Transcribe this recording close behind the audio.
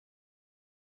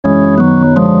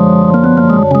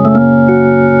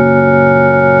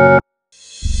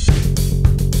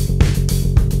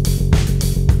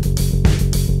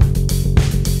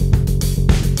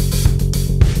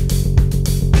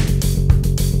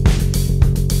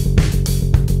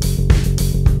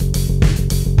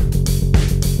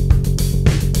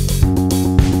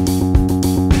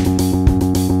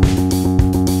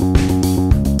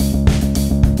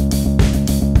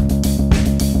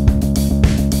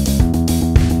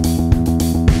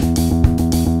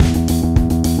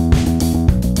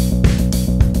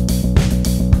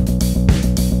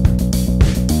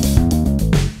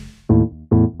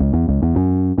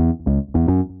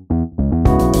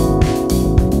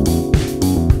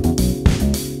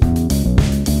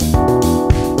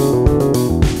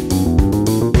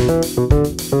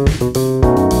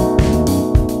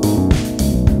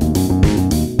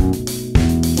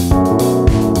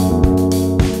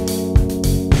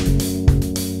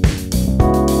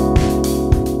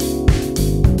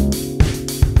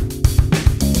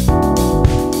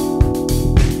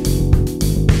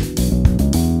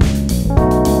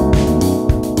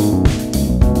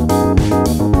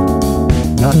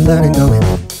learning going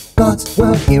on. God's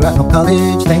work here at Moore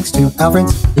College, thanks to our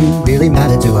friends who really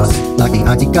matter to us, like the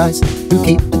IT guys who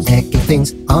keep the techy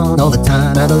things on all the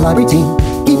time, and the library team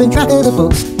keeping track of the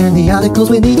books and the articles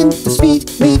we're needing. The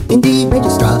speed, we indeed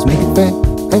Registrars make it fair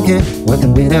and care,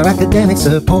 working with our academic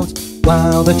support,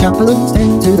 while the chaplains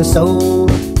tend to the soul.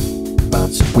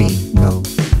 But we know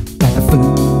that the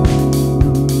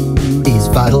food is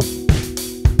vital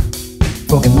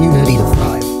for community to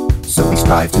thrive, so we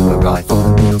strive to arrive for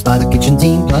the meals by the kitchen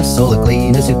team, plus all the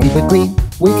cleaners who keep it clean.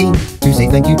 We're keen to say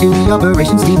thank you to the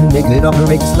operations team, they could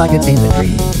operate just like it's in a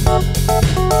dream.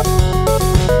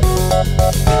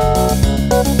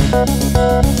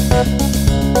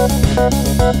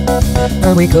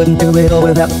 And we couldn't do it all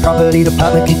without the property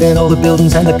department, keeping all the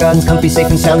buildings and the gardens comfy, safe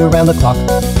and sound around the clock.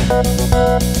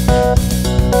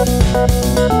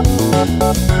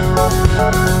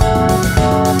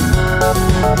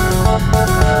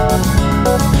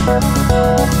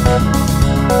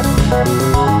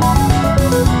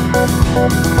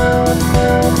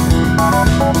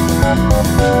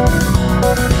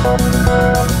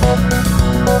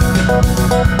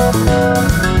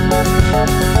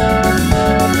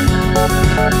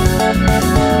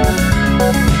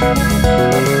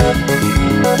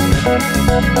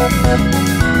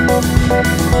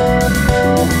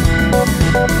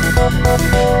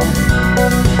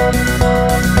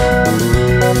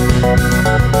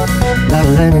 Lotta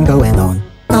learning going on.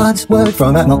 God's word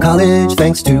from at Moore College,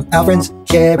 thanks to our friends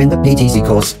sharing the PTC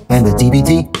course and the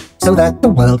DBT, so that the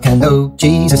world can know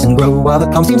Jesus and grow while the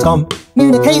comms team's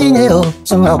communicating it all,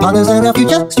 so our partners and our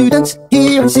future students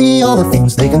hear and see all the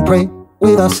things they can pray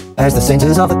with us as the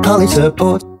centers of the college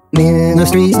support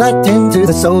ministries that tend to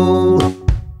the soul.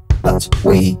 But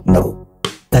we know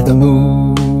that the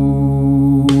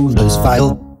moolah is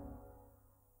vital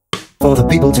for the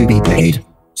people to be paid,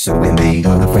 so we're made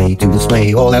unafraid to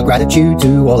display all our gratitude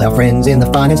to all our friends in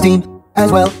the finance team,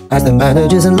 as well as the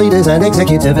managers and leaders and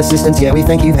executive assistants. Yeah, we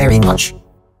thank you very much.